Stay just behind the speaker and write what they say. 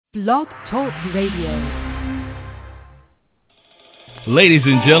Blog Talk Radio. Ladies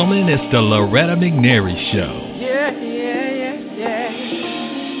and gentlemen, it's the Loretta McNary Show. Yeah.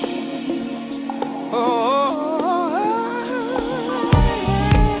 Oh,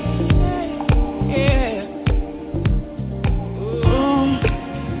 yeah.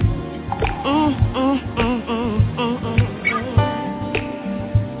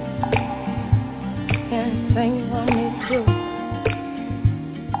 Anything you want me to do,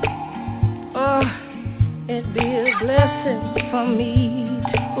 it'd be a blessing for me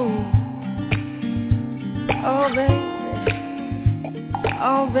too.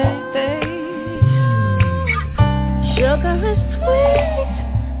 Oh baby, sugar is sweet,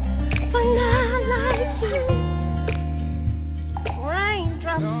 but not like you.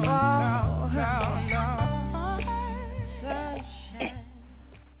 Raindrops fall, sunshine.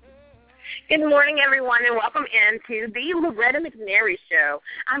 Good morning, everyone, and welcome into the Loretta McNary Show.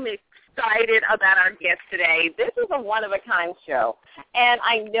 I'm excited about our guest today. This is a one-of-a-kind show, and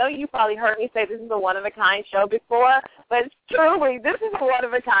I know you probably heard me say this is a one-of-a-kind show before, but truly, this is a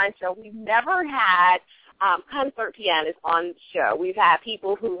one-of-a-kind show. We've never had concert pianists on the show. We've had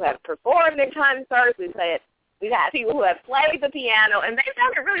people who have performed in concerts. We've had people who have played the piano, and they've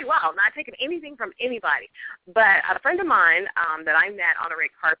done it really well, not taking anything from anybody. But a friend of mine that I met on a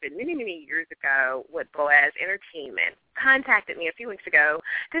red carpet many, many years ago with Boaz Entertainment contacted me a few weeks ago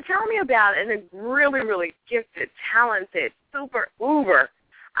to tell me about a really, really gifted, talented, super uber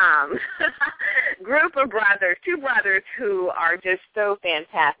group of brothers, two brothers who are just so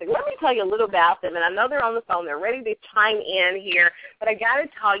fantastic. Let me tell you a little about them, and I know they're on the phone. They're ready to chime in here, but I got to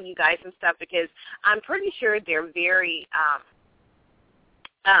tell you guys some stuff because I'm pretty sure they're very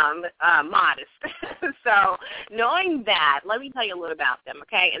modest. So knowing that, let me tell you a little about them,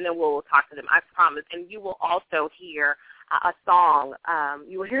 okay? And then we'll talk to them, I promise. And you will also hear a song.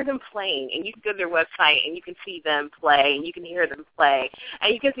 You will hear them playing, and you can go to their website, and you can see them play, and you can hear them play,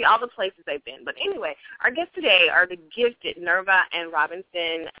 and you can see all the places they've been. But anyway, our guests today are the gifted Nerva and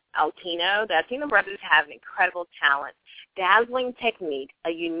Robinson Altino. The Altino brothers have an incredible talent, dazzling technique,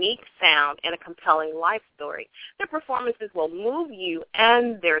 a unique sound, and a compelling life story. Their performances will move you,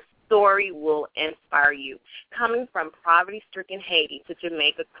 and their story will inspire you. Coming from poverty-stricken Haiti to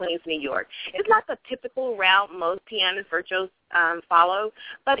Jamaica, Queens, New York, it's not the typical route most pianist virtuos follow,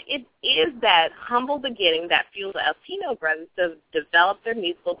 but it is that humble beginning that fueled the Altino brothers to develop their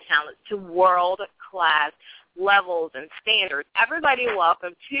musical talents to world-class levels and standards. Everybody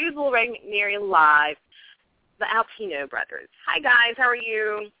welcome to the Loretta McNary Live, the Altino brothers. Hi, guys. How are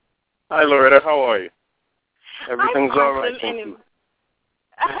you? Hi, Loretta. How are you? Everything's all right.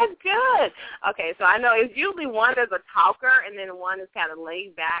 That's good. Okay, so I know it's usually one is a talker and then one is kind of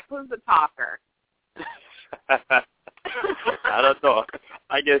laid back. Who's the talker? I don't know.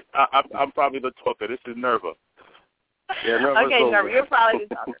 I guess I'm probably the talker. This is Nerva. Yeah, Nerva's okay, Nerva, you're probably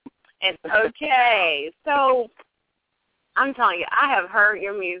the talker. And okay, so I'm telling you, I have heard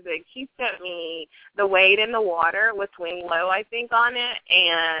your music. He sent me The Wade in the Water with Swing Low, I think, on it,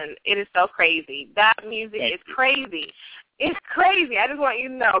 and it is so crazy. That music is crazy. It's crazy. I just want you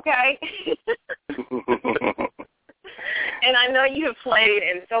to know, okay? And I know you have played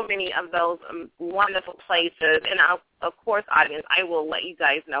in so many of those wonderful places. And, of course, audience, I will let you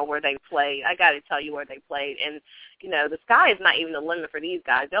guys know where they played. I got to tell you where they played. And, you know, the sky is not even the limit for these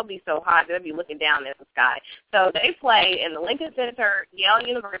guys. They'll be so high, they'll be looking down at the sky. So they played in the Lincoln Center, Yale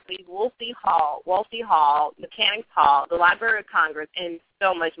University, Woolsey Hall, Mechanics Hall, the Library of Congress, and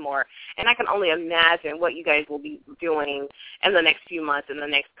so much more. And I can only imagine what you guys will be doing in the next few months and the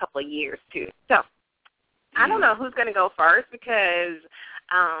next couple of years, too. So I don't know who's going to go first because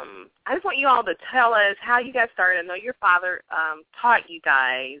I just want you all to tell us how you got started. I know your father taught you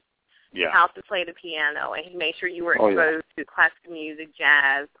guys how to play the piano, and he made sure you were exposed to classical music,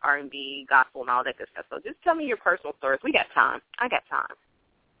 jazz, R&B, gospel, and all that good stuff. So just tell me your personal stories. We got time. I got time.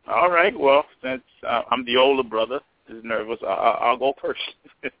 All right. Well, since I'm the older brother, is nervous, I'll go first.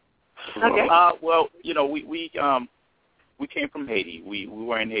 Okay. Well, you know, we came from Haiti. We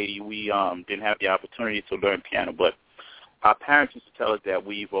were in Haiti. We didn't have the opportunity to learn piano, but our parents used to tell us that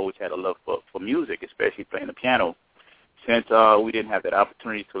we've always had a love for music, especially playing the piano. Since we didn't have that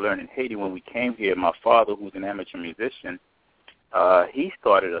opportunity to learn in Haiti when we came here, my father, who's an amateur musician, he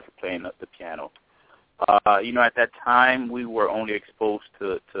started us playing the piano. You know, at that time, we were only exposed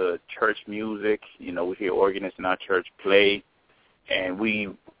to church music. You know, we hear organists in our church play, and we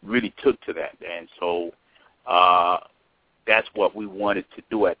really took to that. And so that's what we wanted to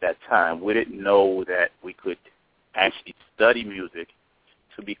do at that time. We didn't know that we could actually study music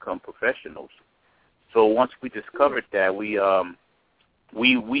to become professionals. So once we discovered that, we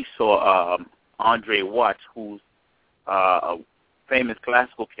we saw Andre Watts, who's a famous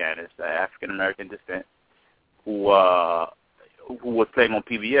classical pianist, African American descent, who was playing on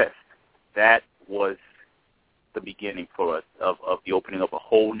PBS. That was the beginning for us of the opening of a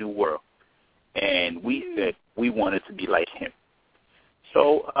whole new world. And we said we wanted to be like him.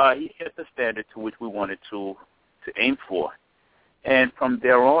 So he set the standard to which we wanted to aim for. And from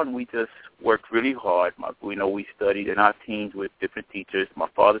there on, we just worked really hard. We studied in our teams with different teachers. My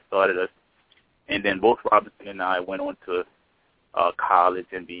father started us, and then both Robinson and I went on to college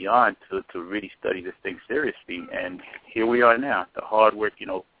and beyond to really study this thing seriously. And here we are now. The hard work,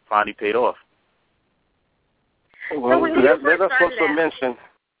 finally paid off. Well, let us also mention.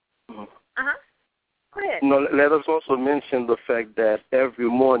 Go ahead. No, let us also mention the fact that every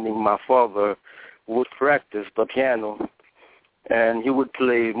morning my father would practice the piano, and he would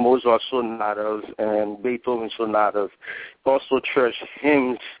play Mozart sonatas and Beethoven sonatas, also church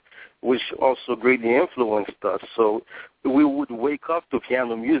hymns, which also greatly influenced us. So we would wake up to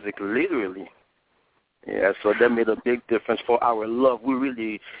piano music, literally. Yeah, so that made a big difference for our love. We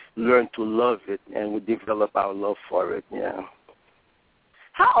really learned to love it, and we developed our love for it, yeah.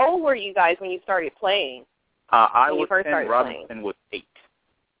 How old were you guys when you started playing? I was 10, Robinson was 8.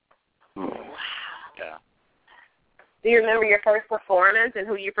 Wow. Yeah. Do you remember your first performance and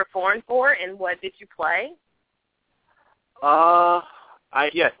who you performed for, and what did you play?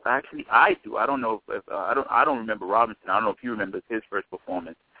 Yes, actually I do. I don't know if I don't remember Robinson. I don't know if you remember his first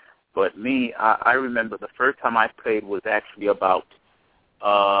performance. But me, I remember the first time I played was actually about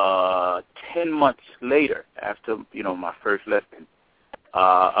 10 months later after, my first lesson.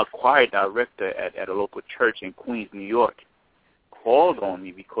 A choir director at a local church in Queens, New York, called on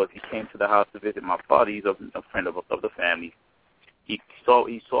me because he came to the house to visit my father. He's a friend of the family. He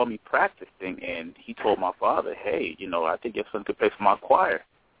saw me practicing, and he told my father, hey, I think your son could play for my choir.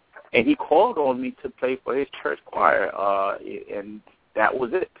 And he called on me to play for his church choir, and that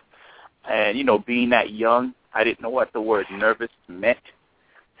was it. And, being that young, I didn't know what the word nervous meant,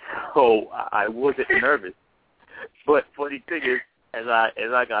 so I wasn't nervous. But funny thing is, as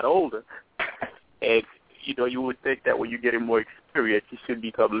I got older, and, you would think that when you're getting more experience, you should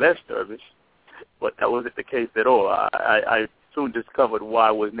become less nervous, but that wasn't the case at all. I soon discovered why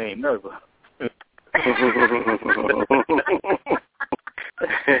I was named Nerva. Oh,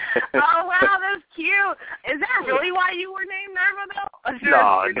 wow, that's cute. Is that really why you were named Nerva, though?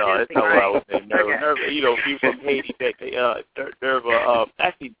 No, that's not why I was named Nerva. Okay. Nerva, people from Haiti, Nerva,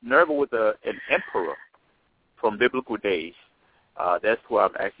 actually, Nerva was an emperor from biblical days. That's who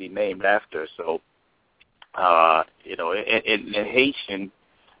I'm actually named after. So, in the Haitian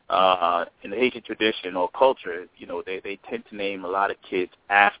tradition or culture, they tend to name a lot of kids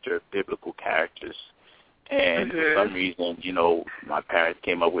after biblical characters. And for some reason, my parents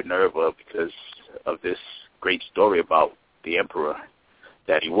came up with Nerva because of this great story about the emperor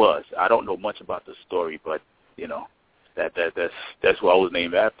that he was. I don't know much about the story, but that's who I was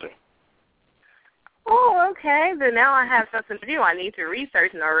named after. Oh, okay. Then now I have something to do. I need to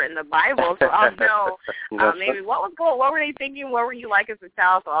research Nerva in the Bible, so I'll know maybe what were they thinking, what were you like as a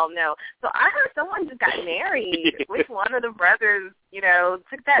child, so I'll know. So I heard someone just got married. Which one of the brothers,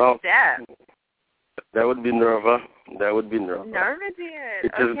 took that step? That would be Nerva. Nerva did.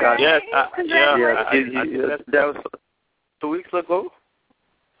 It just got that was 2 weeks ago.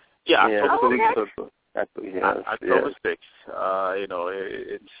 Yeah, October 2 weeks ago. October 6th.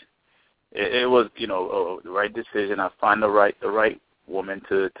 It was the right decision. I find the right woman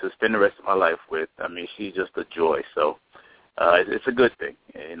to spend the rest of my life with. I mean, she's just a joy. So it's a good thing.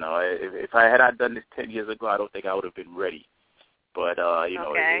 If I had done this 10 years ago, I don't think I would have been ready. But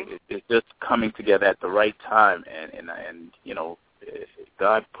it's just coming together at the right time, and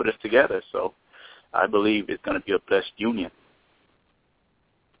God put us together. So I believe it's going to be a blessed union.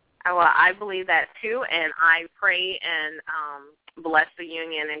 Well, I believe that too, and I pray and bless the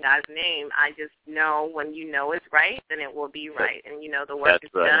union in God's name. I just know when you know it's right, then it will be right, and the work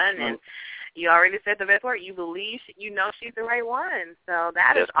is done. And you already said the best word. You believe, she's the right one. So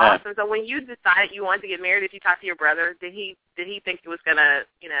that is awesome. So when you decided you wanted to get married, did you talk to your brother? Did he think it was gonna,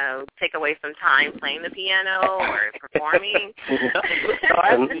 take away some time playing the piano or performing?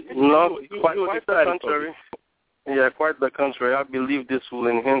 No, quite the contrary. Yeah, quite the contrary. I believe this will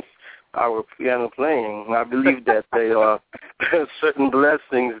enhance our piano playing. I believe that there are certain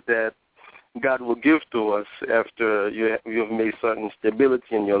blessings that God will give to us after you've made certain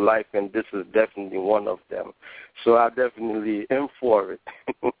stability in your life, and this is definitely one of them. So I definitely am for it.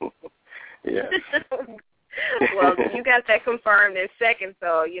 Yeah. Well, you got that confirmed in seconds,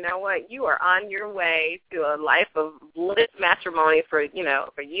 so you know what? You are on your way to a life of bliss matrimony for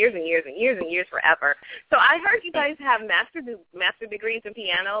years and years and years and years forever. So I heard you guys have master degrees in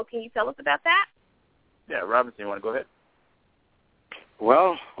piano. Can you tell us about that? Yeah, Robinson, you want to go ahead?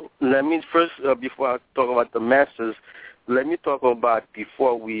 Well, let me first, before I talk about the masters, let me talk about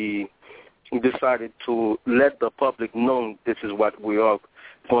before we decided to let the public know this is what we are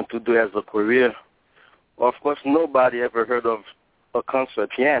going to do as a career. Of course, nobody ever heard of a concert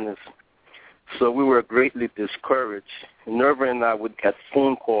pianist, so we were greatly discouraged. Nerva and I would get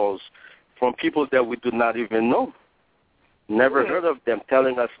phone calls from people that we do not even know, never heard of them,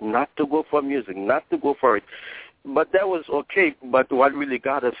 telling us not to go for music, not to go for it. But that was okay, but what really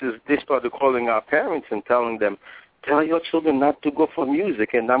got us is they started calling our parents and telling them, tell your children not to go for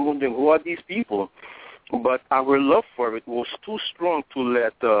music, and I'm wondering, who are these people? But our love for it was too strong to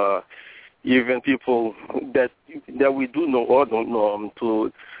let even people that we do know or don't know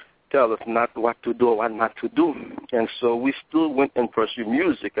to tell us not what to do or what not to do. And so we still went and pursued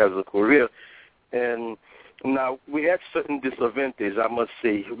music as a career. And now we had certain disadvantages, I must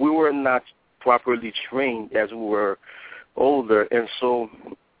say. We were not properly trained as we were older. And so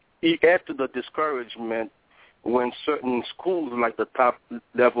it added to the discouragement when certain schools like the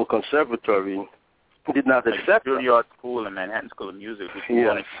top-level conservatory did not accept us. Juilliard School and Manhattan School of Music, which we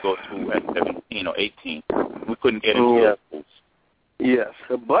wanted to go to at 17 or 18. We couldn't get into those schools. Yes,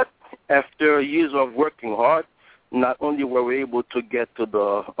 but after years of working hard, not only were we able to get to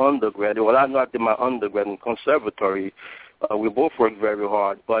the undergrad, well, I know I did my undergrad in conservatory. We both worked very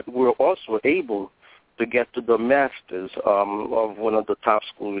hard, but we were also able to get to the masters of one of the top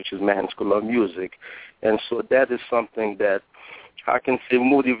schools, which is Manhattan School of Music. And so that is something that I can say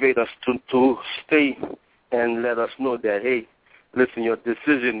motivate us to stay and let us know that, hey, listen, your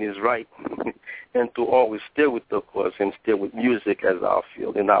decision is right, and to always stay with the cause and stay with music as our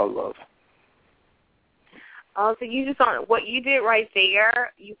field and our love. Oh, so you just don't, what you did right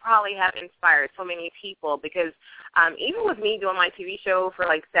there, you probably have inspired so many people because even with me doing my TV show for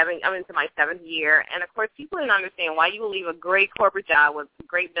like I'm into my 7th year, and of course people didn't understand why you would leave a great corporate job with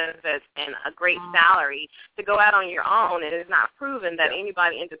great benefits and a great salary to go out on your own, and it's not proven that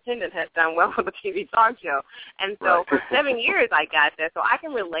anybody independent has done well with a TV talk show. And so for 7 years I got that, so I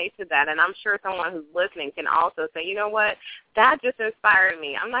can relate to that, and I'm sure someone who's listening can also say, you know what, that just inspired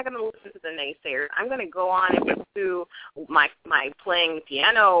me. I'm not going to listen to the naysayers. I'm going to go on and pursue my playing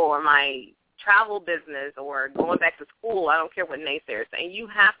piano or my travel business or going back to school. I don't care what naysayers say. You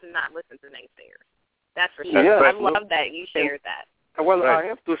have to not listen to naysayers. That's for sure. Yeah, I love that you shared that. Well, I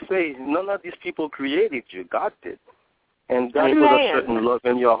have to say, none of these people created you. God did. And God put a certain love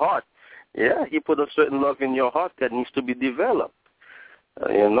in your heart. Yeah, he put a certain love in your heart that needs to be developed.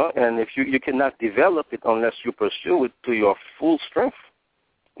 And if you cannot develop it unless you pursue it to your full strength.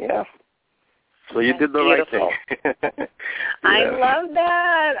 Yeah. So you did the right thing. I love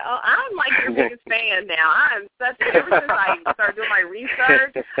that. Oh, I'm like your biggest fan now. Ever since I started doing my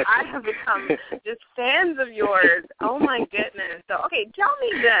research, I have become just fans of yours. Oh my goodness. So okay, tell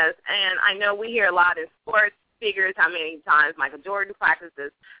me this, and I know we hear a lot in sports figures how many times Michael Jordan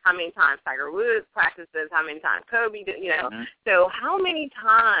practices, how many times Tiger Woods practices, how many times Kobe did, So how many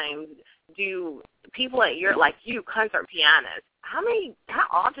times do people like you, concert pianists, how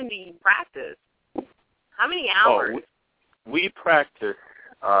often do you practice? How many hours? We practice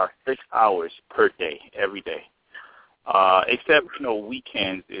 6 hours per day, every day. Except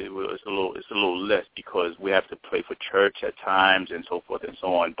weekends it's a little less because we have to play for church at times and so forth and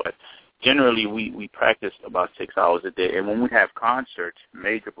so on. But generally we practice about 6 hours a day, and when we have concerts,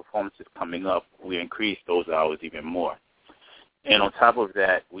 major performances coming up, we increase those hours even more. And on top of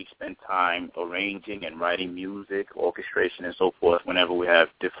that, we spend time arranging and writing music, orchestration, and so forth whenever we have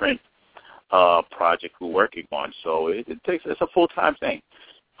different project we're working on. So it's a full-time thing.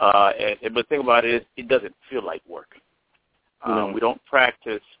 But the thing about it is it doesn't feel like work. We don't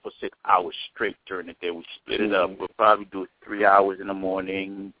practice for 6 hours straight during the day. We split it up. We'll probably do 3 hours in the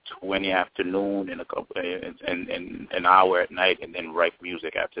morning, 2 in the afternoon, and an hour at night, and then write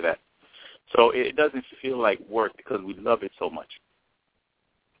music after that. So it doesn't feel like work because we love it so much.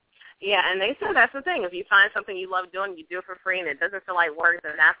 Yeah, and they said that's the thing. If you find something you love doing, you do it for free, and it doesn't feel like work,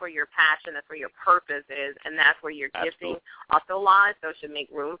 then that's where your passion, that's where your purpose is, and that's where your gifting also lies, so it should make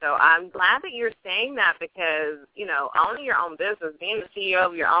room. So I'm glad that you're saying that because, owning your own business, being the CEO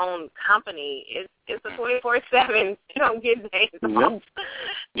of your own company, it's a 24/7. You don't get days off.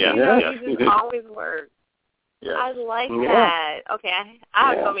 Yeah. You just always work. Yes. I like that. Okay,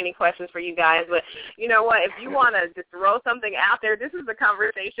 I have so many questions for you guys, but you know what? If you want to just throw something out there, this is a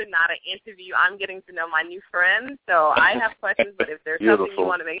conversation, not an interview. I'm getting to know my new friends, so I have questions, but if there's something you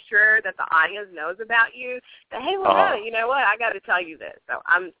want to make sure that the audience knows about you, then hey, Loretta, you know what? I got to tell you this. So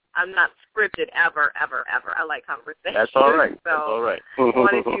I'm not scripted ever. I like conversation. That's all right. So That's all right. I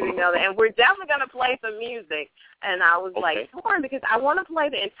wanted you to know that. And we're definitely going to play some music. And I was like torn because I want to play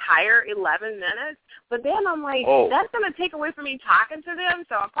the entire 11 minutes, but then I'm like, that's going to take away from me talking to them.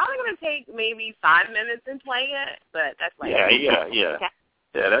 So I'm probably going to take maybe 5 minutes and play it. But that's like Yeah,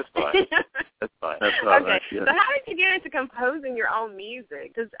 that's fine. That's fine. That's all okay. right. Yeah. So how did you get into composing your own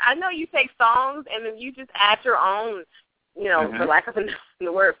music? Because I know you take songs and then you just add your own, you know, for lack of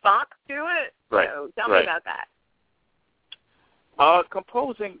the word funk to it. Right. So tell me about that.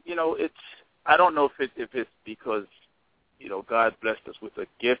 Composing, you know, I don't know if it's because, you know, God blessed us with a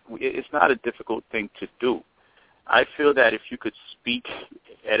gift. It's not a difficult thing to do. I feel that if you could speak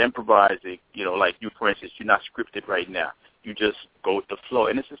and improvise, you know, like you, for instance, you're not scripted right now. You just go with the flow.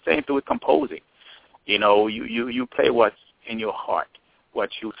 And it's the same thing with composing. You know, you play what's in your heart, what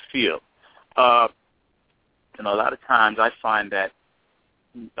you feel. And a lot of times I find that,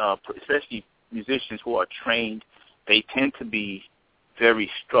 especially musicians who are trained, they tend to be very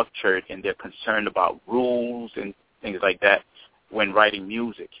structured and they're concerned about rules and things like that when writing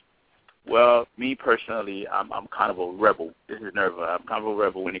music. Well, me personally, I'm kind of a rebel. This is Nerva. I'm kind of a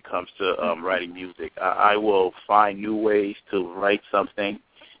rebel when it comes to writing music. I will find new ways to write something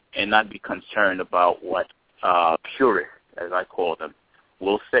and not be concerned about what purists, as I call them,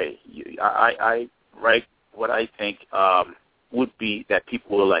 will say. I write what I think would be that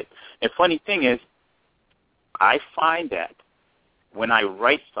people will like. And funny thing is, I find that when I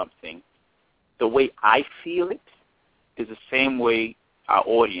write something, the way I feel it is the same way our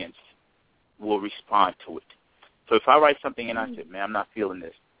audience will respond to it. So if I write something and I say, man, I'm not feeling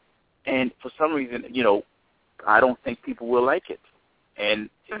this, and for some reason, you know, I don't think people will like it. And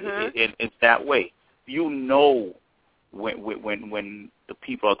it's that way. You know when the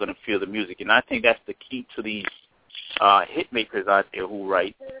people are going to feel the music. And I think that's the key to these hit makers out there who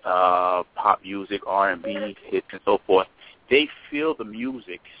write pop music, R&B hits, and so forth. They feel the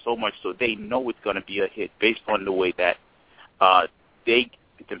music so much so they know it's going to be a hit based on the way that they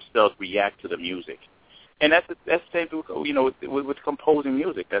themselves react to the music. And that's the same thing, you know, with composing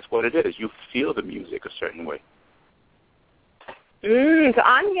music. That's what it is. You feel the music a certain way. So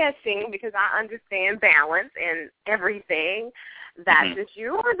I'm guessing, because I understand balance and everything, that since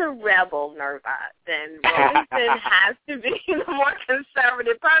you are the rebel, Nerva, then Robinson has to be the more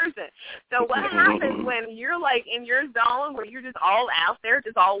conservative person. So what happens when you're like in your zone where you're just all out there,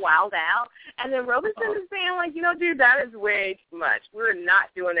 just all wild out, and then Robinson is saying like, you know, dude, that is way too much. We're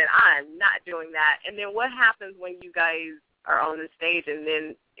not doing it. I'm not doing that. And then what happens when you guys are on the stage and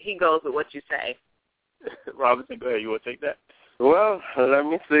then he goes with what you say? Robinson, go ahead. You want to take that? Well, let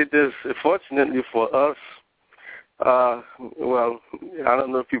me say this. Fortunately for us, well, I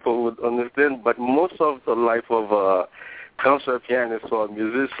don't know if people would understand, but most of the life of a concert pianist or a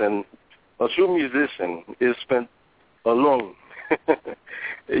musician, a true musician, is spent alone,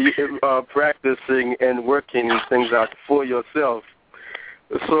 practicing and working things out for yourself.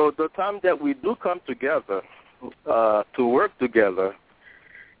 So the time that we do come together to work together,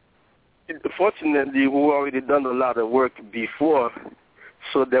 fortunately, we've already done a lot of work before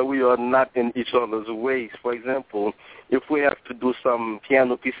so that we are not in each other's ways. For example, if we have to do some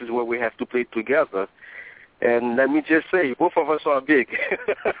piano pieces where we have to play together, and let me just say, both of us are big.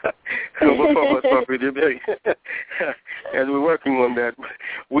 Both of us are pretty big. And we're working on that.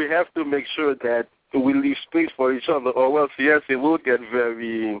 We have to make sure that we leave space for each other, or else, yes, it will get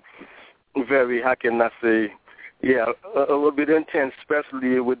very, very, how can I say, a little bit intense,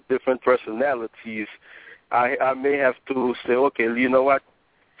 especially with different personalities. I may have to say, okay, you know what?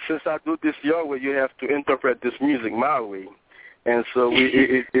 Since I do this your way, you have to interpret this music my way. And so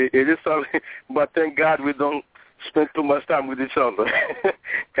it is something, but thank God we don't spend too much time with each other.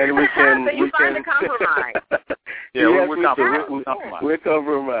 And we can... So you find a compromise.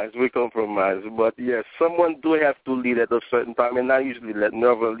 We compromise. But yes, someone do have to lead at a certain time, and I usually let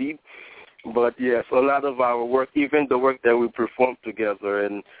Nerva lead. But yes, a lot of our work, even the work that we perform together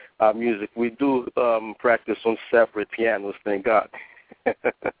in our music, we do practice on separate pianos, thank God. Yes.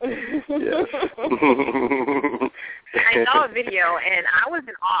 I saw a video, and I was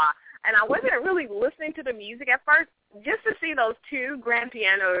in awe. and I wasn't really listening to the music at first, just to see those two grand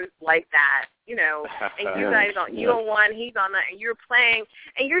pianos like that, you know, and you guys on, you on one, he's on that, and you're playing,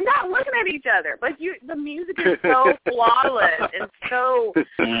 and you're not looking at each other, but the music is so flawless and so,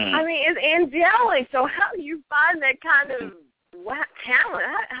 I mean, it's angelic. So how do you find that kind of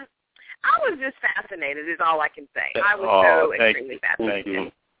talent? I was just fascinated, is all I can say. I was so extremely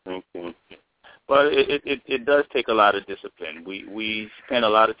fascinated. Thank you. Well, it does take a lot of discipline. We spend a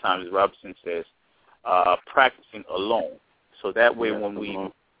lot of time, as Robinson says, practicing alone. So that way, when we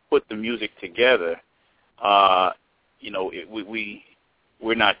put the music together, you know,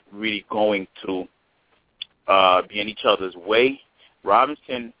 we're not really going to be in each other's way.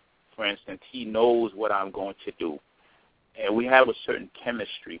 Robinson, for instance, he knows what I'm going to do, and we have a certain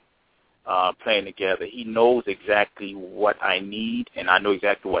chemistry playing together. He knows exactly what I need, and I know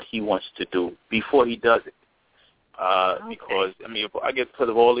exactly what he wants to do before he does it. Because, I mean, I guess because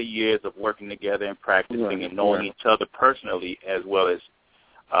of all the years of working together and practicing and knowing each other personally as well as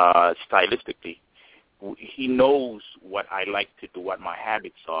stylistically, he knows what I like to do, what my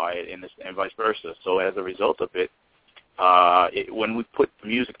habits are, and vice versa. So as a result of it, when we put the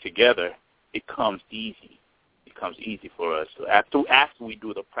music together, it comes easy. It comes easy for us. So after we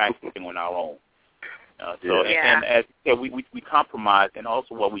do the practicing on our own. And as we compromise, and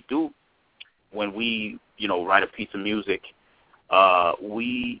also what we do when we, you know, write a piece of music,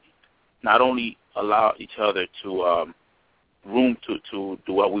 we not only allow each other to room to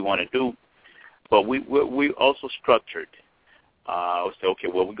do what we want to do, but we also structured. We say, okay,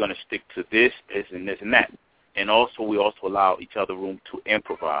 well, we're going to stick to this, and this, and that. And also, we also allow each other room to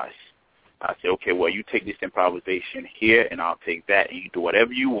improvise. I say, okay, well, you take this improvisation here, and I'll take that, and you do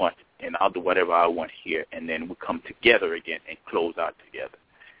whatever you want, and I'll do whatever I want here, and then we come together again and close out together.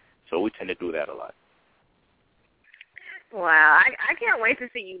 So we tend to do that a lot. Wow, I can't wait to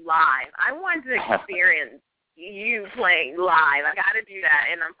see you live. I want to experience you playing live. I got to do that,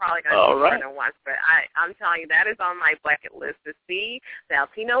 and I'm probably going to do more than once. But I'm telling you, that is on my bucket list, to see the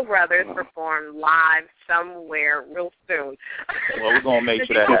Altino brothers perform live somewhere real soon. Well, we're going to make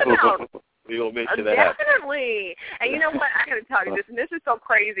sure that happens. We're going to make sure that happens. Definitely. And you know what? I got to tell you this, and this is so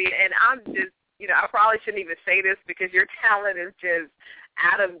crazy, and I'm just, you know, I probably shouldn't even say this because your talent is just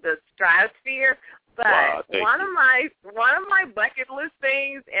out of the stratosphere. But one of my bucket list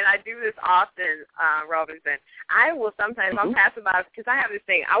things, and I do this often, Robinson, I will sometimes, I'm passing by, because I have this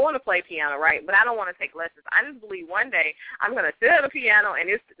thing, I want to play piano, right, but I don't want to take lessons. I just believe one day I'm going to sit at a piano,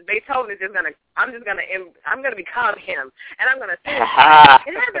 and Beethoven is just going to, I'm going to become him, and I'm going to sing.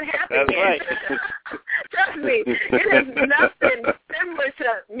 It hasn't happened yet. Trust me, it has nothing similar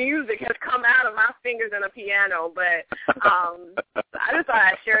to music has come out of my fingers in a piano, but I just thought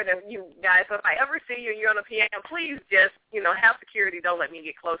I'd share it with you guys. So if I ever see you and you're on a piano, please just, you know, have security. Don't let me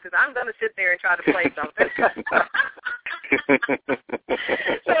get close, because I'm going to sit there and try to play something.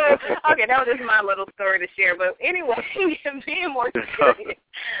 So, okay, that was just my little story to share. But anyway, being more serious,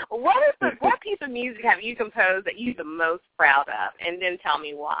 what piece of music have you composed that you're the most proud of? And then tell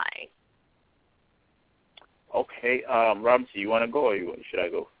me why. Okay, Robinson, you want to go, or should I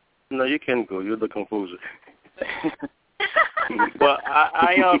go? No, you can go. You're the composer. Well,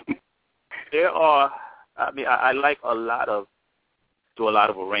 there are. I mean, I like do a lot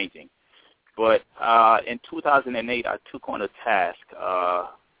of arranging, but in 2008, I took on a task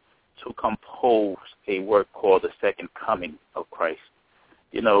to compose a work called "The Second Coming of Christ."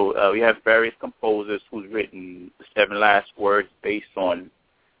 You know, we have various composers who've written the 7 last words based on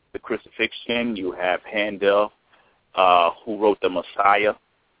the crucifixion. You have Handel, who wrote the Messiah,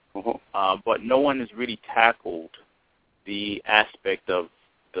 but no one has really tackled the aspect of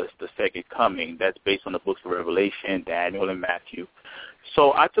the second coming that's based on the books of Revelation, Daniel, and Matthew.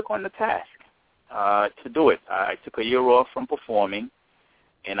 So I took on the task to do it. I took a year off from performing,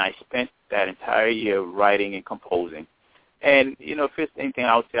 and I spent that entire year writing and composing. And, you know, if it's anything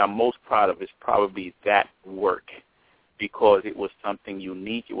I would say I'm most proud of, is probably that work, because it was something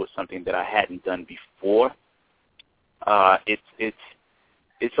unique. It was something that I hadn't done before.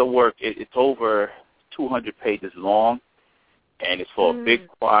 It's a work. It's over 200 pages long. And it's for a big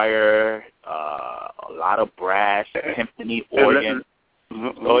choir, a lot of brass, symphony, organ.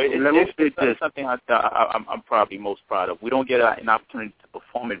 So it's something I'm probably most proud of. We don't get an opportunity to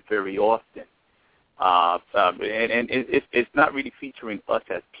perform it very often. And it's not really featuring us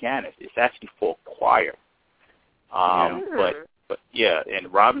as pianists. It's actually for a choir. But yeah,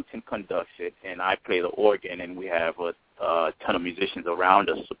 and Robinson conducts it, and I play the organ, and we have a ton of musicians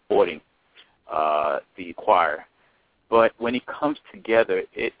around us supporting the choir. But when it comes together,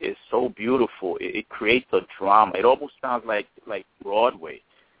 it is so beautiful. It creates a drama. It almost sounds like Broadway.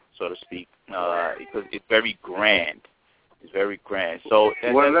 so to speak, because it's very grand. It's very grand. So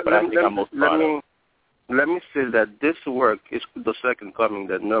that's what I think I'm most proud of. Let me say that this work is the Second Coming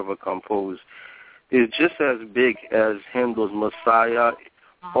that Nerva composed. It's just as big as Handel's Messiah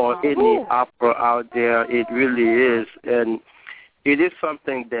or any opera out there. It really is. And it is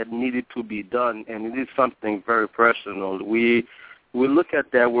something that needed to be done, and it is something very personal. We look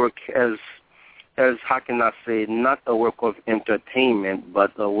at that work as how can I say, not a work of entertainment,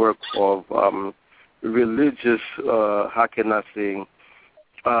 but a work of religious, how can I say,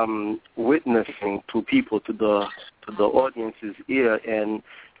 witnessing to people, to the audience's ear. And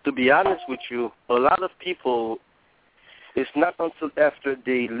to be honest with you, a lot of people, it's not until after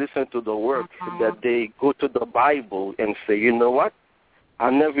they listen to the work that they go to the Bible and say, you know what? I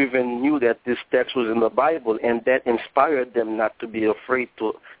never even knew that this text was in the Bible, and that inspired them not to be afraid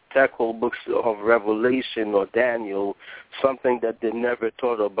to tackle books of Revelation or Daniel, something that they never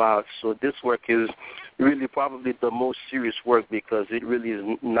thought about. So this work is really probably the most serious work because it really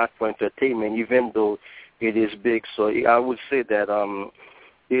is not for entertainment, even though it is big. So I would say that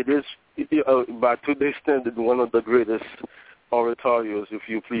it is, by today's standard, one of the greatest oratorios, if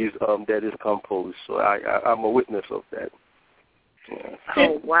you please, that is composed. So I'm a witness of that. Yeah.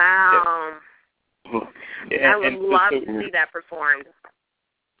 Oh, wow. Yeah. I would love to see that performed.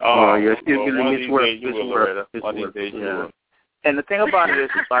 Oh, yes. It really needs work. One of these days you will. And the thing about it is,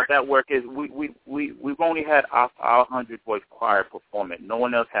 about that work is we've only had our 100-voice choir perform it. No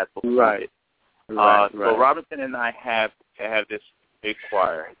one else has performed it. Right. So Robinson and I have this big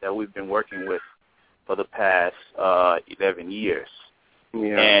choir that we've been working with for the past 11 years.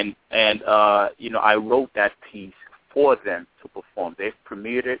 Yeah. And I wrote that piece for them to perform. They've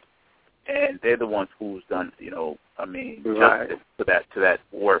premiered it, and they're the ones who's done, justice to that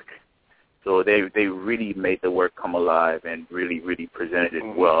work. So they really made the work come alive and really, really presented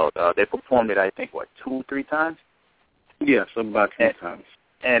it well. They performed it, I think, 2-3 times? Yes, about 2 times.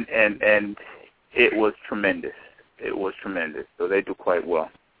 And it was tremendous. It was tremendous. So they do quite well.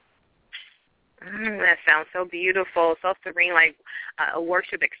 That sounds so beautiful, so serene, like a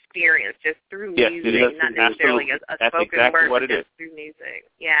worship experience just through music, not necessarily a spoken exactly word, what but it just is. through music.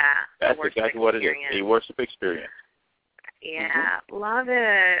 Yeah, that's exactly what it is, a worship experience. Yeah, love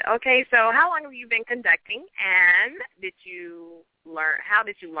it. Okay, so how long have you been conducting, and how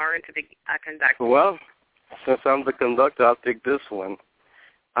did you learn to be a conductor? Well, since I'm the conductor, I'll take this one.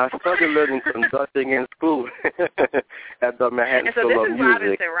 I started learning conducting in school at the Manhattan School of Music. And so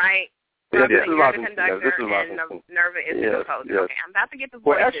this is Robinson, right? Yeah, this is you're Robinson. the conductor, and Nerva is the composer. Yes. Okay, I'm about to get the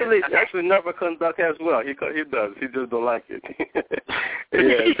voices. Well, actually, Nerva conduct as well. He does. He just don't like it.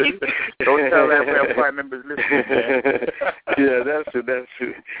 Don't tell that where choir members listening. Yeah, that's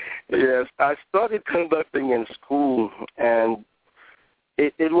true. Yes, I started conducting in school, and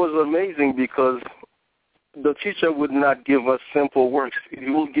it was amazing because the teacher would not give us simple works. He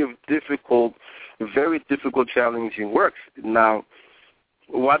would give very difficult, challenging works. Now,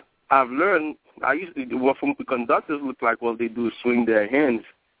 what I've learned, from the conductors look like, they do swing their hands.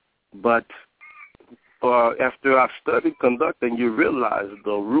 But after I've studied conducting, you realize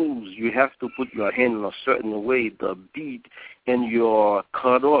the rules. You have to put your hand in a certain way, the beat and your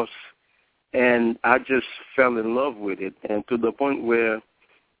cutoffs. And I just fell in love with it, and to the point where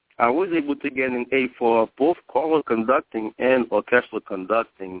I was able to get an A for both choral conducting and orchestral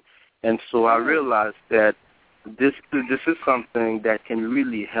conducting. And so I realized that this is something that can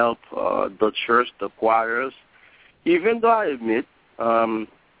really help the church, the choirs. Even though I admit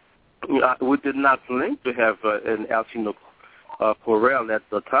we did not plan to have an Altino chorale at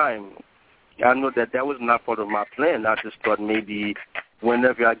the time. I know that was not part of my plan. I just thought maybe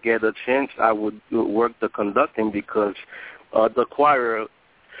whenever I get a chance, I would work the conducting because the choir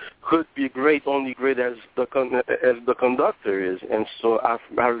could be only great as the conductor is. And so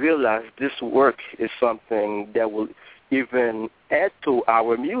I realized this work is something that will even add to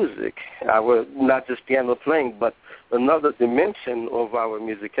our music, not just piano playing, but another dimension of our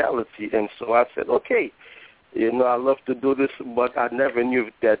musicality. And so I said, okay, I love to do this, but I never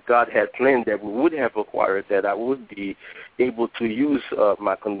knew that God had planned that we would have a choir, that I would be able to use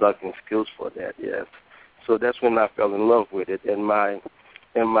my conducting skills for that, yes. So that's when I fell in love with it in my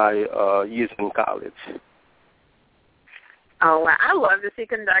years in college. Oh, well, I love to see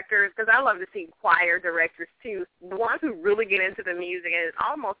conductors because I love to see choir directors, too, the ones who really get into the music, and it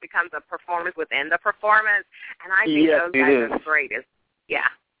almost becomes a performance within the performance, and I think those guys are the greatest. Yeah.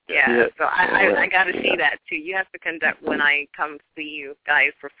 Yeah, so I got to see that, too. You have to conduct when I come see you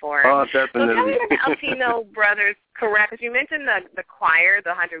guys perform. Oh, definitely. So tell me about the Altino Brothers, correct? Because you mentioned the choir, the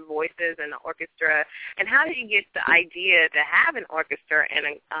 100 voices, and the orchestra. And how did you get the idea to have an orchestra and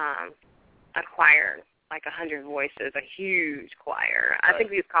a choir, like 100 voices, a huge choir? I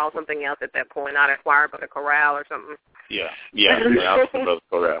think we called something else at that point, not a choir, but a chorale or something. Yeah, I love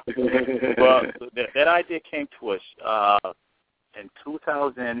chorale. Well, that idea came to us in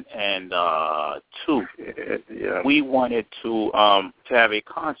 2002. We wanted to have a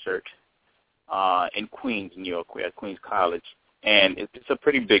concert in Queens, New York. We had Queens College, and it's a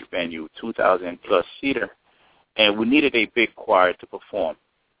pretty big venue, 2,000 plus seater, and we needed a big choir to perform.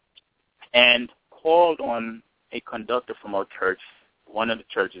 And called on a conductor from our church, one of the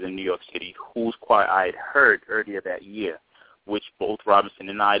churches in New York City, whose choir I had heard earlier that year, which both Robinson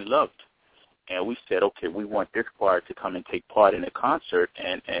and I loved. And we said, okay, we want this choir to come and take part in the concert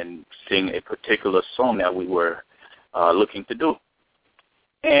and sing a particular song that we were looking to do.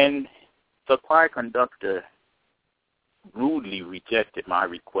 And the choir conductor rudely rejected my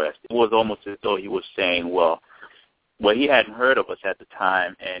request. It was almost as though he was saying, well, he hadn't heard of us at the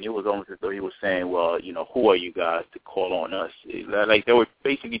time, and it was almost as though he was saying, well, who are you guys to call on us? Like they were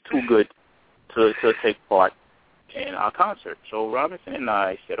basically too good to take part in our concert. So Robinson and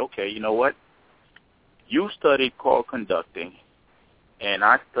I said, okay, you know what? You studied choral conducting, and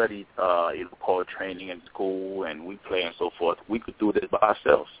I studied choral training in school, and we play and so forth. We could do this by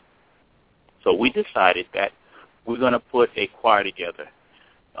ourselves. So we decided that we're going to put a choir together.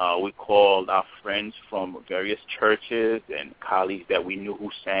 We called our friends from various churches and colleagues that we knew who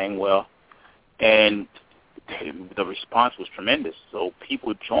sang well, and the response was tremendous. So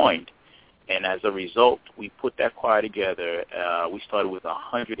people joined, and as a result, we put that choir together. We started with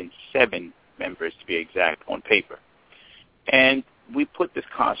 107 members, to be exact, on paper. And we put this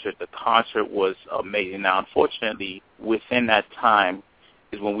concert. The concert was amazing. Now, unfortunately, within that time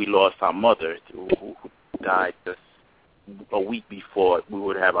is when we lost our mother, who died just a week before we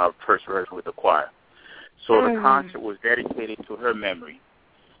would have our first rehearsal with the choir. So the concert was dedicated to her memory.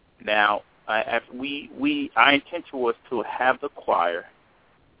 Now, our intention was to have the choir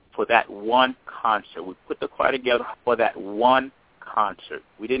for that one concert. We put the choir together for that one concert.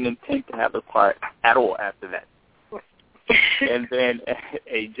 We didn't intend to have the choir at all after that. And then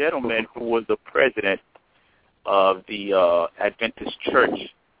a gentleman who was the president of the Adventist Church,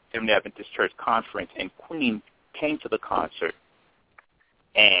 Seventh Adventist Church Conference in Queens, came to the concert,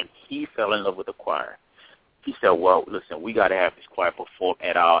 and he fell in love with the choir. He said, well, listen, we got to have this choir perform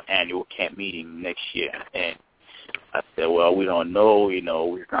at our annual camp meeting next year. And I said, well, we don't know,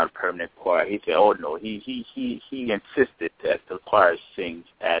 we're not a permanent choir. He said, oh, no, he insisted that the choir sings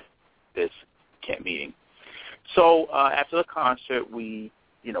at this camp meeting. So after the concert, we,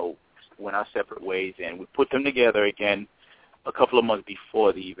 went our separate ways, and we put them together again a couple of months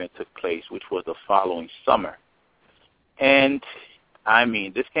before the event took place, which was the following summer. And, I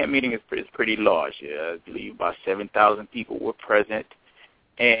mean, this camp meeting is pretty large. I believe about 7,000 people were present.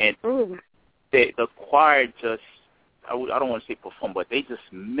 And the choir just, I don't want to say performed, but they just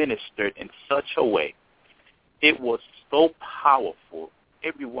ministered in such a way. It was so powerful.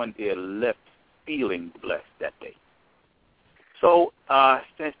 Everyone there left feeling blessed that day. So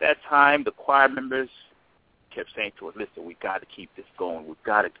since that time, the choir members kept saying to us, listen, we got to keep this going. We've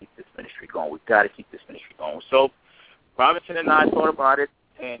got to keep this ministry going. We've got to keep this ministry going. So Robinson and I thought about it,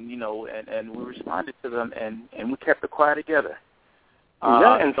 and and we responded to them, and we kept the choir together.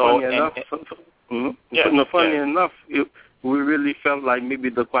 Funny enough, we really felt like maybe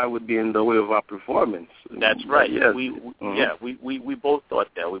the choir would be in the way of our performance. That's right. Yes. We both thought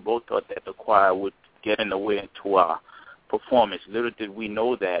that. We both thought that the choir would get in the way into our performance. Little did we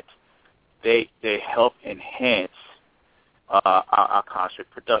know that they help enhance our concert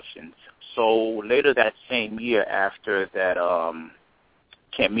productions. So later that same year, after that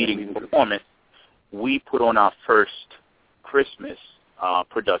camp meeting performance, we put on our first Christmas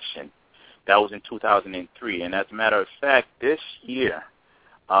production. That was in 2003. And as a matter of fact, this year,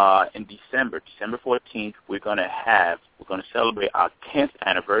 in December 14th, we're going to celebrate our 10th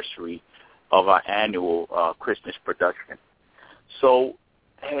anniversary of our annual Christmas production. So,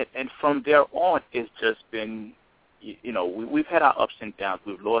 and from there on, it's just been, we've had our ups and downs.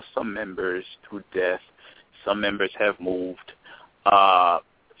 We've lost some members through death. Some members have moved.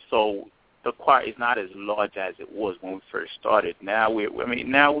 So the choir is not as large as it was when we first started. Now we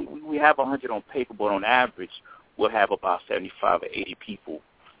have 100 on paper, but on average, we'll have about 75 or 80 people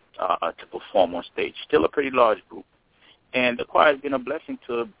to perform on stage. Still a pretty large group. And the choir has been a blessing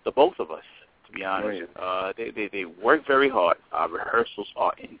to the both of us, to be honest. They work very hard. Our rehearsals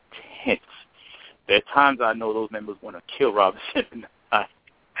are intense. There are times I know those members want to kill Robinson. But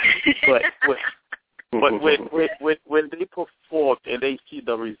when they perform and they see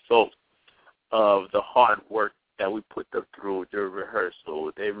the result of the hard work that we put them through during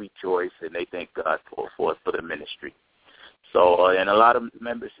rehearsal, they rejoice and they thank God for the ministry. So, and a lot of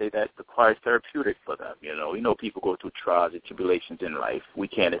members say that the choir is therapeutic for them. You know, people go through trials and tribulations in life. We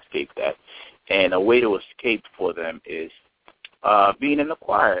can't escape that. And a way to escape for them is being in the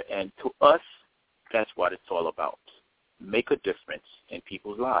choir. And to us, that's what it's all about. Make a difference in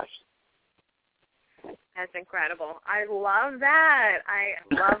people's lives. That's incredible. I love that. I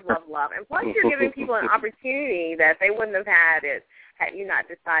love. And plus you're giving people an opportunity that they wouldn't have had you not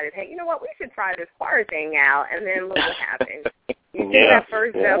decided, hey, you know what, we should try this choir thing out, and then look what happens. You do that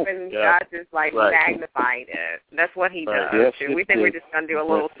first step, and God just, magnified it. That's what he does. We think we're just going to do a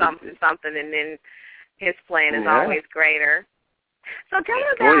little something, and then his plan is always greater. So tell me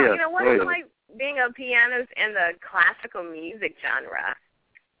about, what is it like being a pianist in the classical music genre?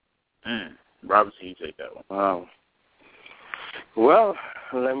 Robinson, you take that one. Wow. Well,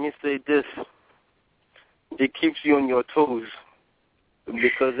 let me say this. It keeps you on your toes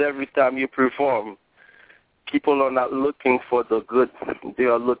because every time you perform, people are not looking for the good. They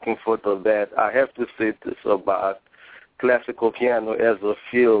are looking for the bad. I have to say this about classical piano as a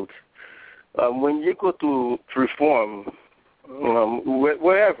field. When you go to perform,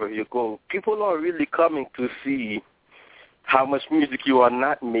 wherever you go, people are really coming to see how much music you are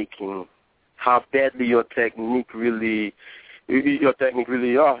not making, how badly your technique really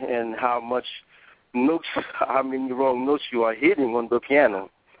are, and how many wrong notes you are hitting on the piano,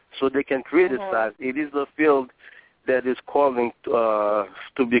 so they can criticize. It is a field that is calling to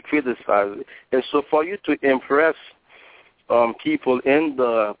be criticized, and so for you to impress people in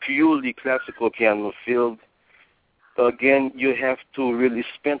the purely classical piano field, again, you have to really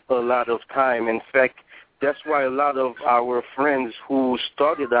spend a lot of time. In fact, that's why a lot of our friends who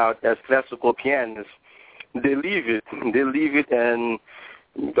started out as classical pianists, they leave it and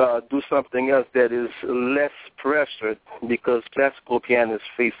do something else that is less pressured, because classical pianists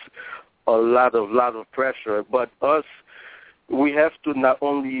face a lot of pressure. But us, we have to not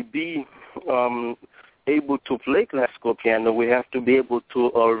only be able to play classical piano, we have to be able to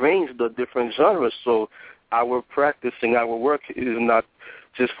arrange the different genres. So our practicing, our work is not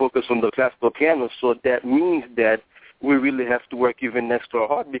just focus on the classical piano. So that means that we really have to work even extra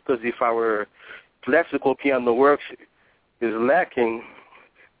hard, because if our classical piano work is lacking,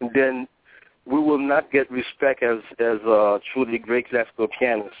 then we will not get respect as a truly great classical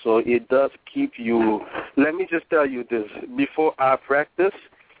pianist. So it does keep you. Let me just tell you this. Before I practice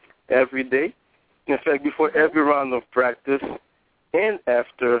every day, in fact, before every round of practice and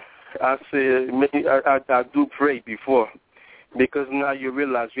after, I do pray before, because now you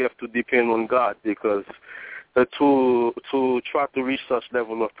realize you have to depend on God, because to try to reach such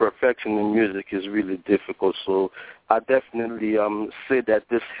level of perfection in music is really difficult. So I definitely say that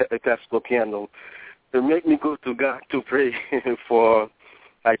this classical piano will make me go to God to pray for,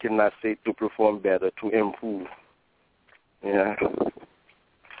 I cannot say to perform better, to improve. Yeah.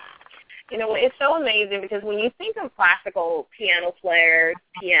 You know, it's so amazing, because when you think of classical piano players,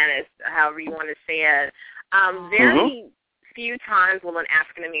 pianists, however you want to say it, very few times will an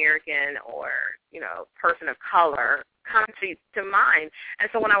African-American or, person of color come to mind. And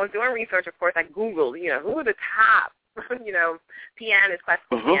so when I was doing research, of course, I Googled, who are the top, pianists,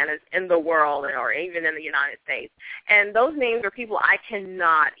 classical pianists in the world or even in the United States. And those names are people I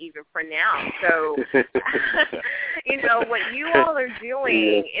cannot even pronounce. So, what you all are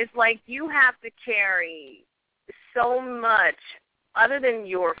doing is like you have to carry so much other than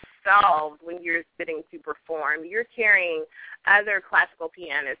yourself when you're sitting to perform. You're carrying other classical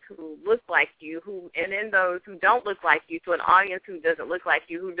pianists who look like you, and then those who don't look like you, to an audience who doesn't look like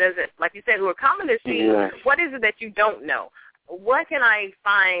you, who doesn't, like you said, who are coming to see what is it that you don't know. What can I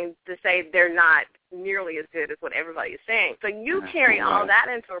find to say they're not nearly as good as what everybody is saying? So you carry all that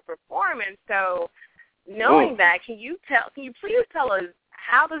into a performance. So knowing that, can you please tell us,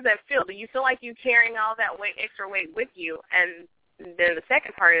 how does that feel? Do you feel like you're carrying all that extra weight with you? And then the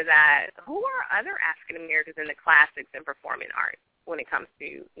second part of that, who are other African Americans in the classics and performing arts when it comes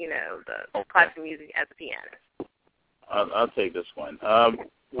to, the classical music as a pianist? I'll take this one.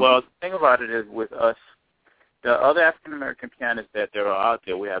 Well, the thing about it is, with us, the other African American pianists that there are out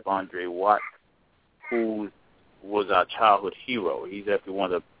there, we have Andre Watt, who was our childhood hero. He's actually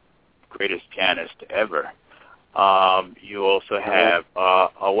one of the greatest pianists ever. You also have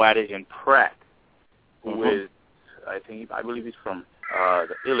Waddigan Pratt, who is, I believe he's from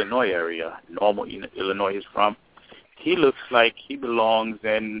the Illinois area, Normal, Illinois is from, he looks like he belongs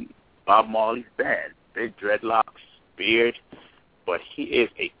in Bob Marley's band. Big dreadlocks, beard, but he is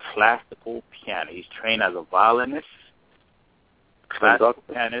a classical pianist. He's trained as a violinist, classical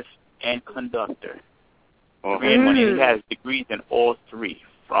pianist, and conductor. And he has degrees in all three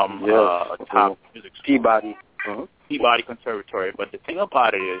from a top music school. Peabody Conservatory. But the thing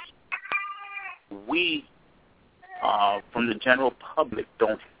about it is, we, from the general public,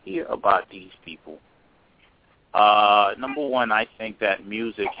 don't hear about these people. Number one, I think that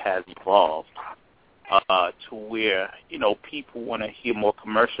music has evolved to where, people want to hear more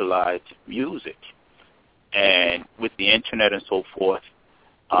commercialized music. And with the internet and so forth,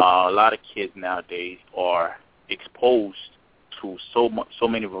 a lot of kids nowadays are exposed to so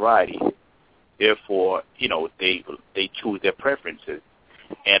many varieties. Therefore, they choose their preferences.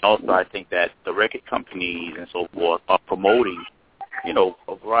 And also, I think that the record companies and so forth are promoting, a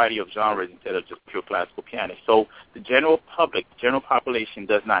variety of genres instead of just pure classical pianists. So the general public, general population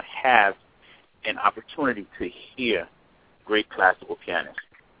does not have an opportunity to hear great classical pianists.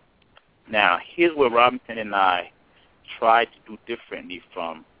 Now, here's where Robinson and I tried to do differently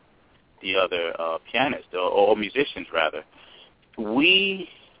from the other pianists, or musicians, rather. We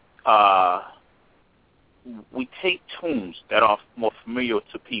take tunes that are more familiar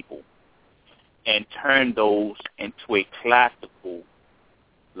to people and turn those into a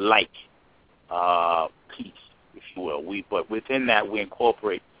classical-like piece, if you will. But within that, we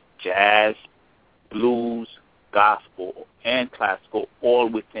incorporate jazz, blues, gospel, and classical all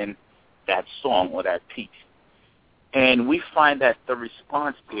within that song or that piece. And we find that the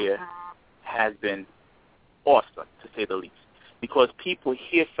response there has been awesome, to say the least, because people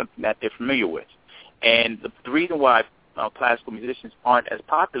hear something that they're familiar with. And the reason why classical musicians aren't as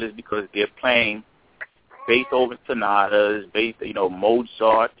popular is because they're playing Beethoven sonatas,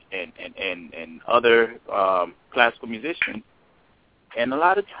 Mozart and other classical musicians. And a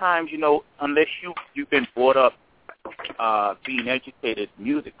lot of times, unless you've been brought up being educated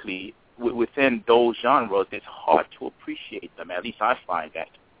musically within those genres, it's hard to appreciate them. At least I find that.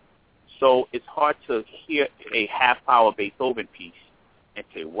 So it's hard to hear a half-hour Beethoven piece and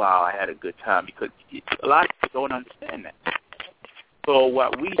say, wow, I had a good time, because a lot of people don't understand that. So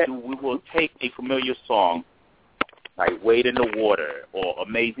what we do, we will take a familiar song like Wade in the Water or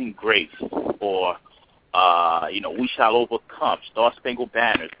Amazing Grace or, We Shall Overcome, Star Spangled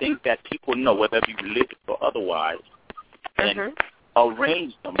Banner, things that people know, whether it be religious or otherwise, and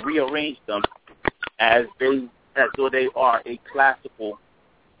rearrange them as though they are a classical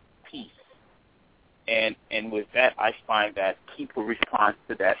piece. And with that, I find that people respond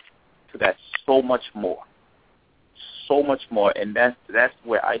to that so much more, and that's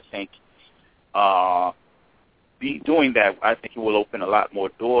where I think doing that, I think it will open a lot more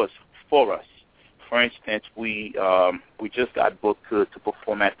doors for us. For instance, we just got booked to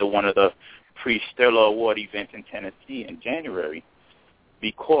perform at one of the pre-Stellar Award events in Tennessee in January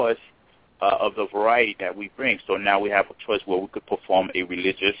because of the variety that we bring. So now we have a choice where we could perform a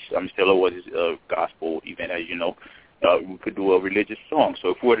religious, Stellar Award is a gospel event, as you know. We could do a religious song. So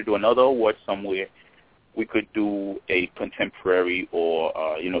if we were to do another award somewhere, we could do a contemporary or,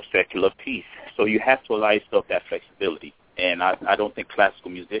 secular piece. So you have to allow yourself that flexibility. And I don't think classical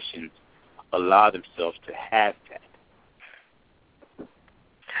musicians allow themselves to have that.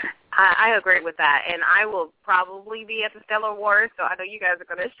 I agree with that, and I will probably be at the Stellar Awards, so I know you guys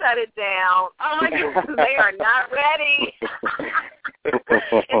are going to shut it down. Oh, my goodness, they are not ready.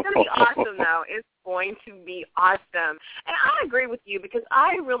 It's going to be awesome, though. It's going to be awesome. And I agree with you because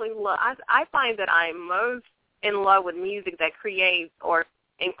I really I find that I'm most in love with music that creates or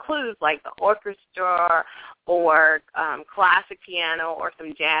includes like the orchestra or classic piano or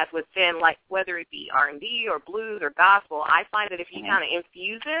some jazz within, like whether it be R&B or blues or gospel. I find that if you kind of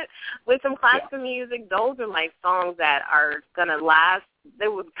infuse it with some classical music, those are like songs that are going to last. They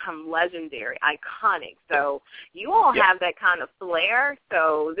will become legendary, iconic. So you all have that kind of flair.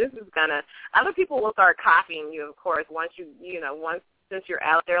 So this is going to, other people will start copying you, of course, once since you're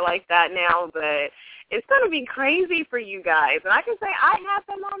out there like that now, but it's going to be crazy for you guys. And I can say I have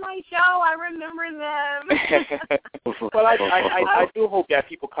them on my show. I remember them. Well, I do hope that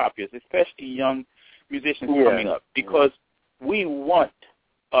people copy us, especially young musicians coming up, because we want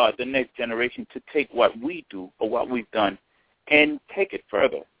the next generation to take what we do or what we've done and take it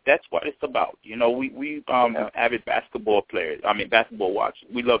further. That's what it's about. We avid basketball players. Basketball watchers.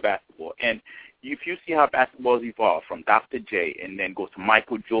 We love basketball. And if you see how basketball has evolved from Dr. J and then go to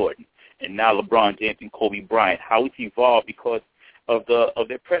Michael Jordan and now LeBron James and Kobe Bryant, how it's evolved because of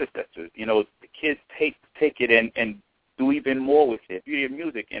their predecessors. The kids take it and do even more with it. Beauty of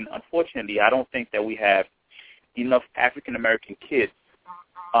music. And unfortunately, I don't think that we have enough African-American kids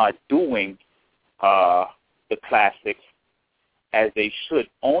doing the classics as they should,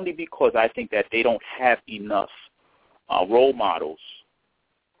 only because I think that they don't have enough role models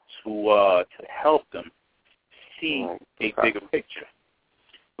to help them see a bigger picture.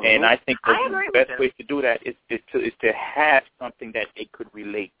 And I think the best way to do that is to have something that they could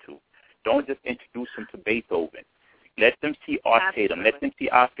relate to. Don't just introduce them to Beethoven. Let them see Art Tatum. Let them see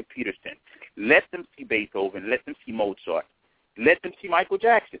Oscar Peterson. Let them see Beethoven. Let them see Mozart. Let them see Michael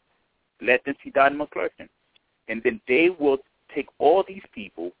Jackson. Let them see Don McClurkin. And then they will take all these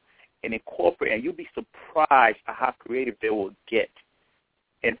people and incorporate, and you'll be surprised at how creative they will get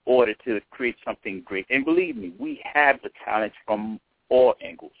in order to create something great. And believe me, we have the talent from all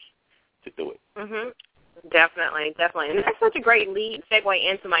angles to do it. Mm-hmm. Definitely. And that's such a great lead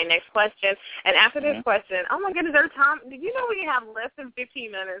segue into my next question. And after this question, oh my goodness, there's time. Did you know we have less than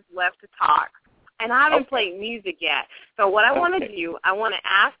 15 minutes left to talk? And I haven't played music yet. So what I want to do, I want to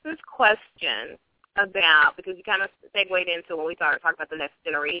ask this question about, because you kind of segued into when we started talking about the next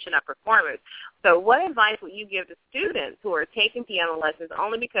generation of performers. So what advice would you give to students who are taking piano lessons,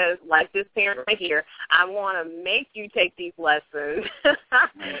 only because, like this parent right here, I want to make you take these lessons.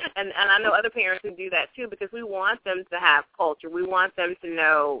 and I know other parents who do that too, because we want them to have culture. We want them to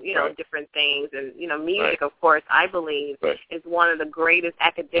know, different things. And, music, of course, I believe is one of the greatest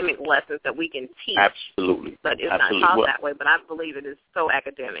academic lessons that we can teach. Absolutely. But it's not taught that way, but I believe it is so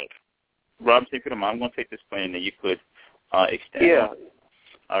academic. Rob, if you don't mind, I'm going to take this point and you could extend it.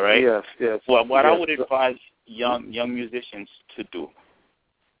 All right? Yes. Well, what I would advise young musicians to do,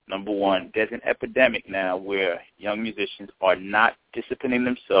 number one, there's an epidemic now where young musicians are not disciplining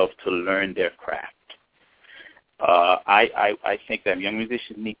themselves to learn their craft. I think that young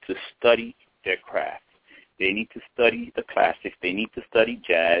musicians need to study their craft. They need to study the classics. They need to study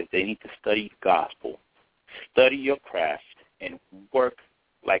jazz. They need to study gospel. Study your craft and work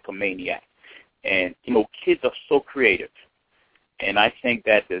like a maniac. And, kids are so creative. And I think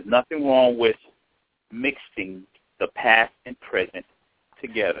that there's nothing wrong with mixing the past and present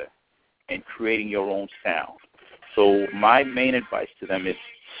together and creating your own sound. So my main advice to them is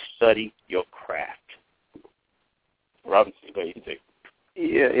study your craft. Robinson, go ahead.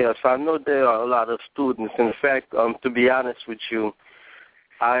 Yes, I know there are a lot of students. In fact, to be honest with you,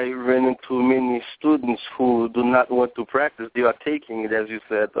 I ran into many students who do not want to practice. They are taking it, as you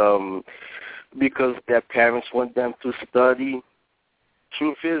said, because their parents want them to study.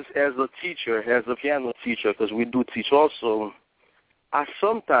 Truth is, as a teacher, as a piano teacher, because we do teach also, I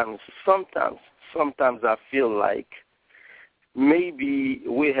sometimes I feel like maybe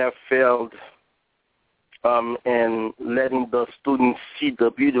we have failed in letting the students see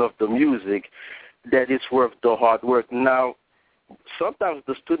the beauty of the music, that it's worth the hard work. Now, sometimes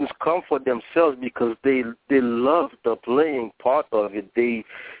the students come for themselves because they love the playing part of it. They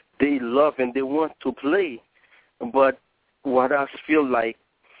love and they want to play. But what I feel like,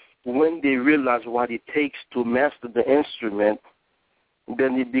 when they realize what it takes to master the instrument,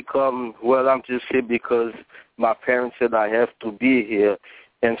 then it becomes, well, I'm just here because my parents said I have to be here.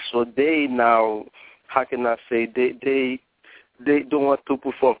 And so they now, how can I say, they don't want to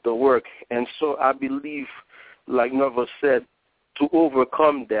put forth the work. And so I believe, like Nova said, to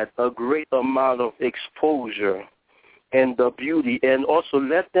overcome that, a great amount of exposure and the beauty, and also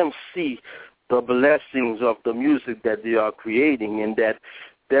let them see the blessings of the music that they are creating, and that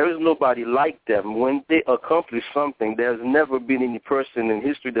there is nobody like them. When they accomplish something, there's never been any person in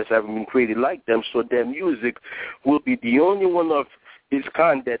history that's ever been created like them, so their music will be the only one of its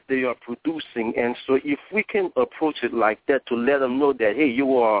kind that they are producing. And so if we can approach it like that, to let them know that, hey,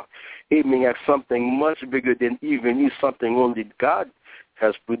 you are aiming at something much bigger than even you, something only God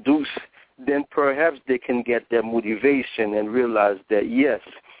has produced, then perhaps they can get their motivation and realize that, yes,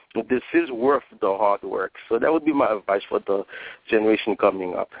 this is worth the hard work. So that would be my advice for the generation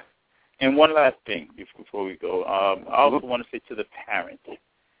coming up. And one last thing before we go. I also want to say to the parents,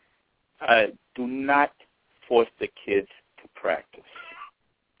 do not force the kids to practice.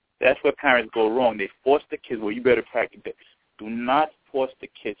 That's where parents go wrong. They force the kids, well, you better practice this. Do not force the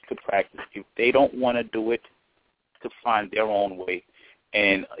kids to practice. If they don't want to do it, to find their own way.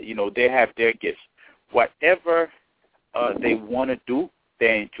 And, they have their gifts. Whatever they want to do,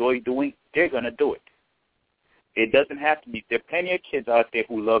 they enjoy doing, they're going to do it. It doesn't have to be. There are plenty of kids out there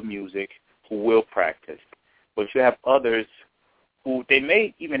who love music, who will practice. But you have others who, they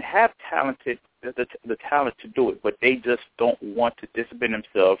may even have the talent to do it, but they just don't want to discipline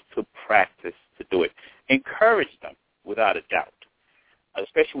themselves to practice to do it. Encourage them, without a doubt,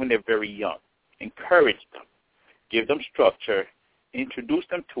 especially when they're very young. Encourage them. give them structure, introduce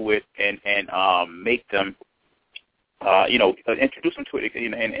them to it, and make them, introduce them to it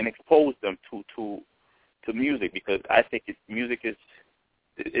and expose them to music, because I think music is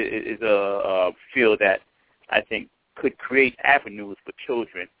a field that I think could create avenues for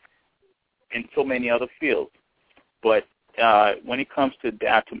children in so many other fields. But when it comes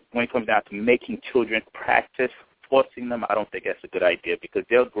down to making children practice, forcing them, I don't think that's a good idea, because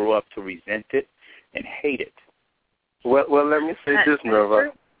they'll grow up to resent it and hate it. Well, let me say this,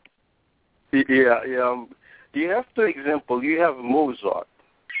 Nerva. Yeah. You have two examples. You have Mozart,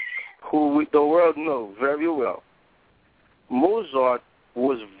 who the world knows very well. Mozart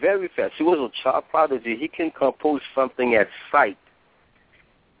was very fast. He was a child prodigy. He can compose something at sight.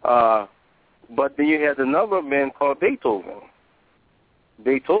 But then you had another man called Beethoven.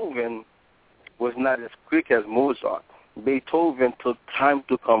 Beethoven was not as quick as Mozart. Beethoven took time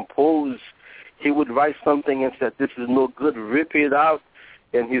to compose. He would write something and said, "This is no good, rip it out,"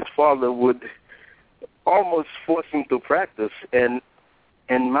 and his father would almost force him to practice. And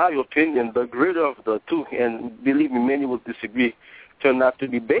in my opinion, the greater of the two, and believe me, many will disagree, turned out to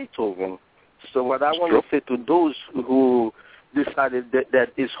be Beethoven. So what I want to say to those who decided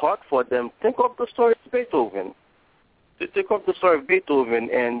that it's hard for them, think of the story of Beethoven. Think of the story of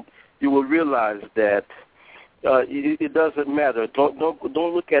Beethoven, and you will realize that it doesn't matter. Don't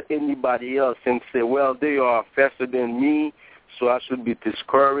look at anybody else and say, well, they are faster than me, so I should be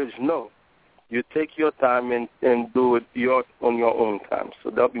discouraged. No. You take your time and do it on your own time. So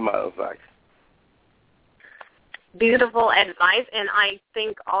that'll be my advice. Beautiful advice, and I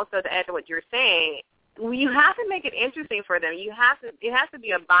think also to add to what you're saying, you have to make it interesting for them. It has to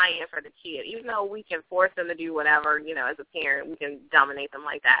be a buy-in for the kid. Even though we can force them to do whatever, as a parent, we can dominate them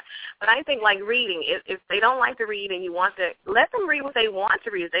like that. But I think like reading, if they don't like to read and you want to, let them read what they want to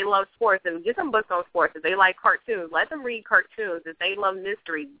read. If they love sports, and get some books on sports. If they like cartoons, let them read cartoons. If they love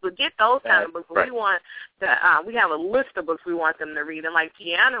mystery, but get those kind of books. Right. We have a list of books we want them to read, and like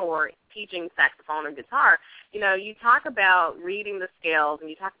piano or teaching saxophone or guitar, you talk about reading the scales and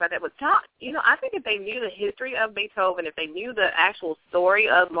you talk about that, but I think if they knew the history of Beethoven, if they knew the actual story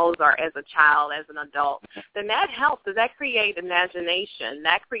of Mozart as a child, as an adult, then that helps, because that creates imagination.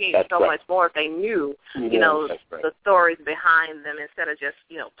 That creates much more if they knew, the stories behind them, instead of just,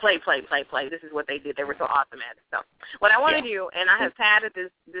 play. This is what they did. They were so awesome at it. So what I want to do, and I have padded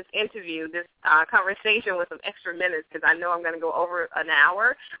this interview, this conversation with some extra minutes, because I know I'm going to go over an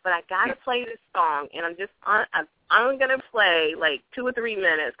hour, but I got to play this song, and I'm going to play like 2 or 3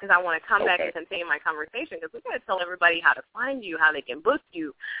 minutes, because I want to come back and continue my conversation, because we're going to tell everybody how to find you, how they can book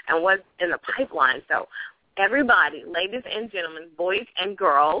you, and what's in the pipeline. So everybody, ladies and gentlemen, boys and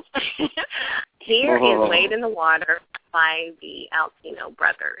girls, here is Wade in the Water by the Altino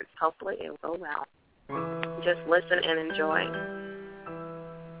brothers. Hopefully it will go well. Just listen and enjoy.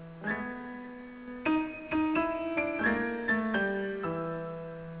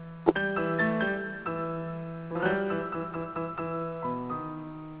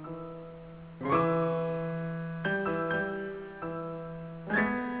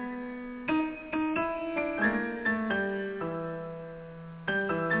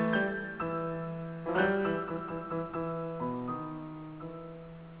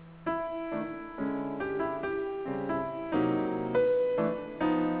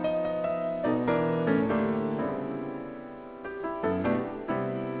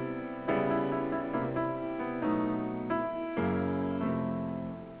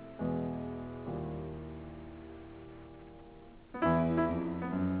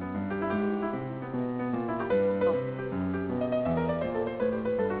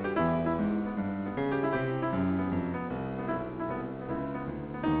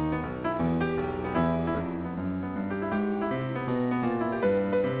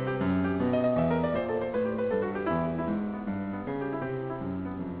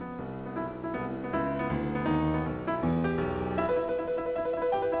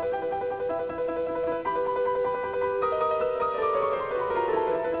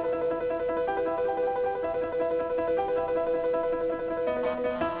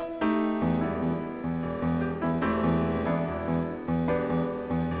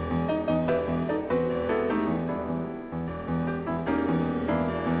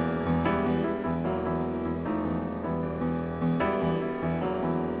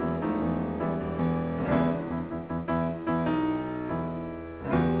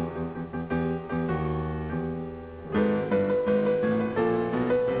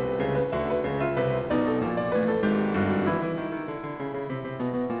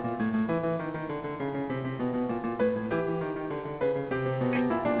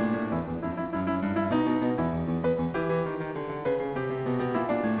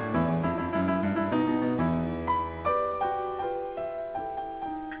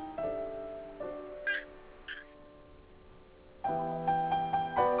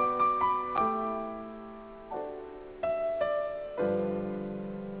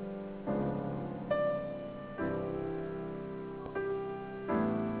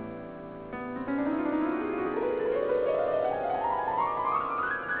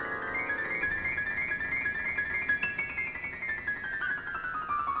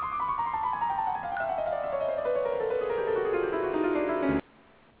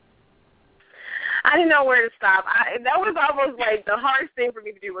 know where to stop. That was almost like the hardest thing for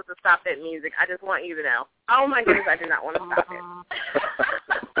me to do was to stop that music. I just want you to know. Oh, my goodness, I did not want to stop it.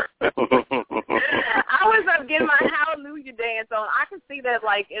 I was up getting my hallelujah dance on. I could see that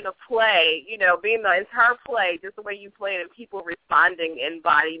like in a play, you know, being the entire play, just the way you play it and people responding in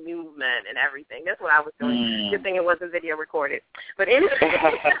body movement and everything. That's what I was doing. Good thing it wasn't video recorded. But anyway,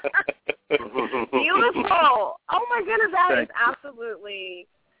 beautiful. Oh, my goodness, that is absolutely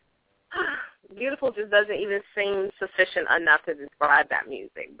beautiful. Just doesn't even seem sufficient enough to describe that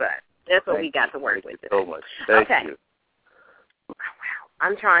music, but that's what we got to work with today. So much. Thank you. Wow.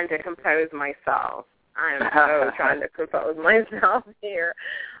 I'm trying to compose myself. I am so trying to compose myself here.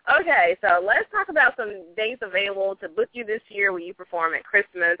 Okay, so let's talk about some dates available to book you this year where you perform at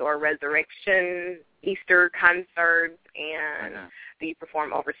Christmas or Resurrection, Easter concerts, and do you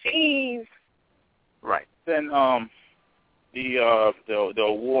perform overseas? Right. Then the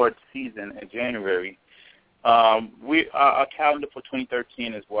award season in January, our calendar for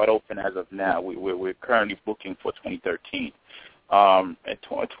 2013 is wide open as of now. We're currently booking for 2013. At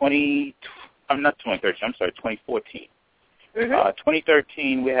 2014.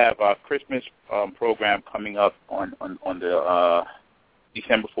 2013, we have our Christmas program coming up on the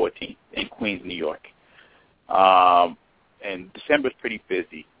December 14th in Queens, New York. And December's pretty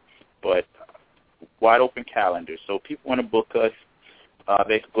busy, but wide open calendar. So if people want to book us,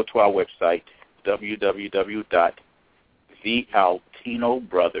 they can go to our website,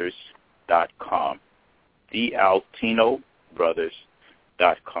 www.thealtinobrothers.com.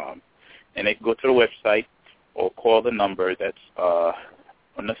 thealtinobrothers.com. And they can go to the website or call the number that's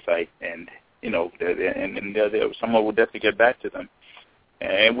on the site, and someone will definitely get back to them.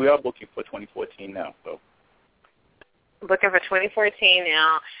 And we are booking for 2014 now. So booking for 2014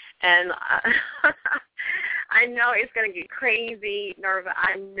 now, and I know it's going to get crazy, Nerva.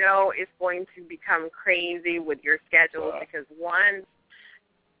 I know it's going to become crazy with your schedule because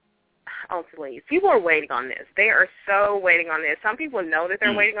please, people are waiting on this. They are so waiting on this. Some people know that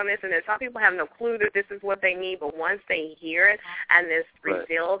they're waiting on this, and then some people have no clue that this is what they need. But once they hear it and it's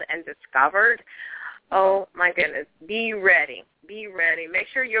revealed and discovered, oh, my goodness, be ready. Be ready. Make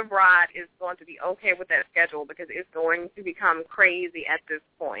sure your bride is going to be okay with that schedule because it's going to become crazy at this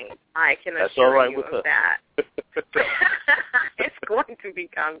point. I can assure you of that. It's going to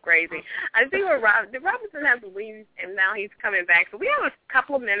become crazy. I think Robinson has to leave, and now he's coming back. So we have a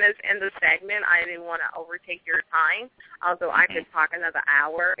couple of minutes in the segment. I didn't want to overtake your time, although I could talk another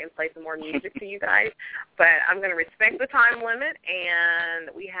hour and play some more music to you guys. But I'm going to respect the time limit,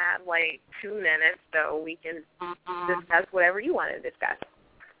 and we have like 2 minutes, so we can discuss whatever you want to discuss.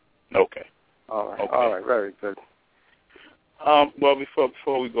 Okay. All right. Okay. All right. Very good. Well,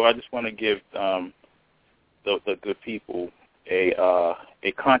 before we go, I just want to give the good people a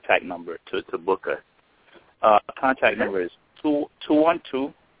contact number to book us. Contact number is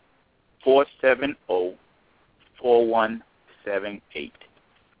 212-470-4178.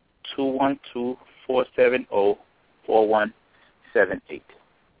 212-470-4178.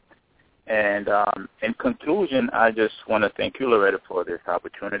 And in conclusion, I just want to thank you, Loretta, for this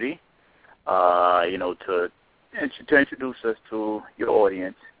opportunity, to introduce us to your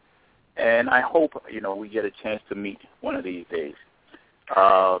audience. And I hope, we get a chance to meet one of these days.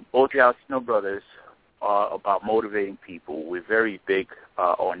 Both the Altino brothers are about motivating people. We're very big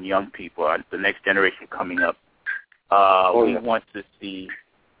on young people, the next generation coming up. We want to see,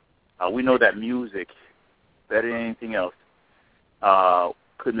 we know that music, better than anything else,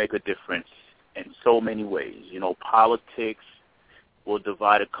 could make a difference in so many ways. Politics will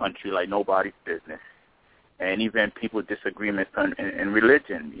divide a country like nobody's business. And even people's disagreements in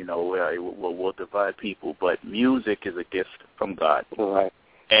religion, will divide people. But music is a gift from God. Right.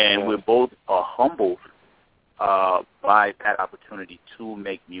 And we both are humbled by that opportunity to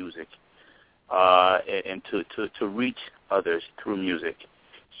make music and to reach others through music.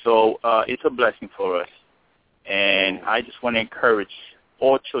 So it's a blessing for us. And I just want to encourage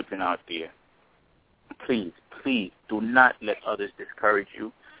all children out there, please do not let others discourage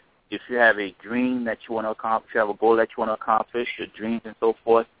you. If you have a dream that you want to accomplish, you have a goal that you want to accomplish, your dreams and so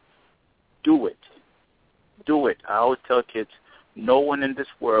forth, do it. Do it. I always tell kids, no one in this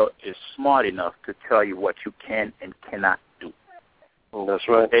world is smart enough to tell you what you can and cannot do. That's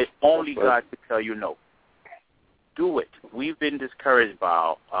right. It's only God to tell you no. Do it. We've been discouraged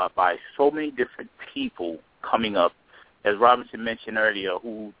by so many different people coming up, as Robinson mentioned earlier,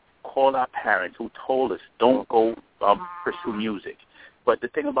 who called our parents, who told us, don't go pursue music. But the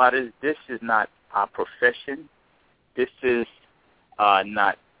thing about it is this is not our profession. This is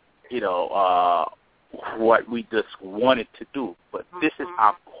not, what we just wanted to do. But this is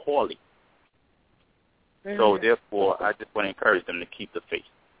our calling. Mm-hmm. So, therefore, I just want to encourage them to keep the faith.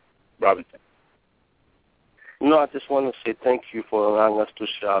 Robinson. No, I just want to say thank you for allowing us to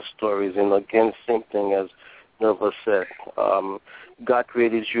share our stories. And again, same thing as Nova said. God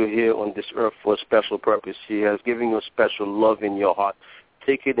created you here on this earth for a special purpose. He has given you a special love in your heart.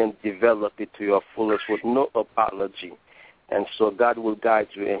 Take it and develop it to your fullest with no apology. And so God will guide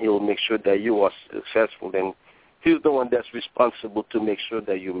you, and He will make sure that you are successful. And He's the one that's responsible to make sure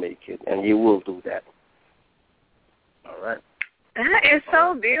that you make it, and He will do that. All right. That is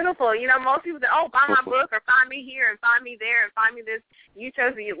so beautiful. You know, most people say, oh, buy my book or find me here and find me there and find me this. You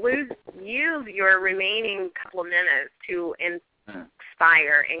chose to use your remaining couple of minutes to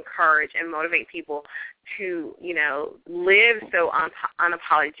inspire, encourage, and motivate people to, you know, live so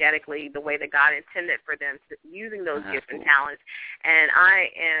unapologetically the way that God intended for them, using those gifts and talents. And I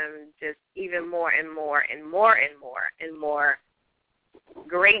am just even more and more and more and more and more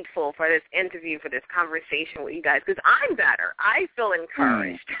grateful for this interview, for this conversation with you guys, because I'm better. I feel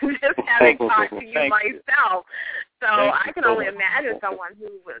encouraged just having talked to you myself. So I can only imagine someone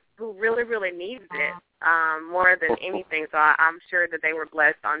who really, really needs it more than anything. So I'm sure that they were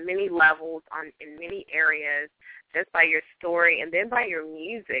blessed on many levels, in many areas, just by your story, and then by your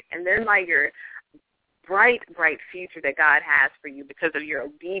music, and then by your bright, bright future that God has for you because of your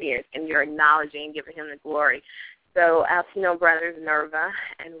obedience and your acknowledging and giving Him the glory. So, Altino Brothers, Nerva,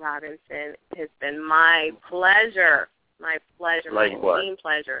 and Robinson, it has been my pleasure, my esteemed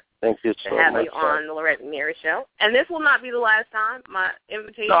pleasure. Thank you so much. To have you on the Loretta McNary Show. And this will not be the last time. My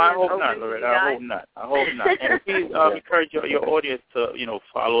invitation is open to you guys. Loretta, I hope not. And please encourage your audience to, you know,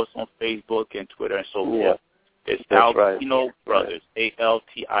 follow us on Facebook and Twitter and so forth. It's Altino Brothers,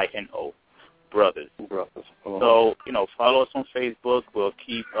 Altino Brothers. So, you know, follow us on Facebook. We'll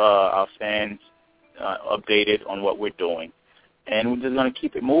keep our fans updated on what we're doing. And we're just going to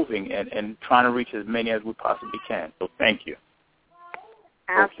keep it moving and trying to reach as many as we possibly can. So thank you.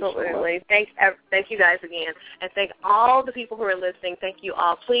 Absolutely. Thank you guys again. And thank all the people who are listening. Thank you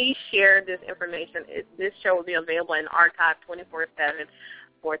all. Please share this information. This show will be available in archive 24/7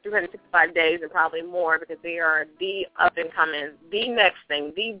 for 365 days and probably more, because they are the up-and-coming, the next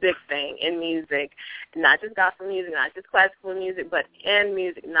thing, the big thing in music, not just gospel music, not just classical music, but in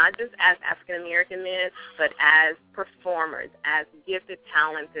music, not just as African-American men, but as performers, as gifted,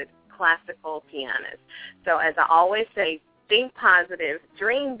 talented classical pianists. So as I always say, think positive,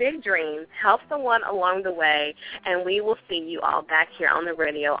 dream big dreams, help someone along the way, and we will see you all back here on the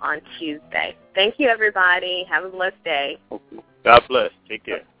radio on Tuesday. Thank you, everybody. Have a blessed day. God bless. Take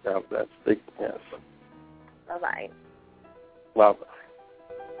care. God bless. Yes. Bye-bye. Bye-bye.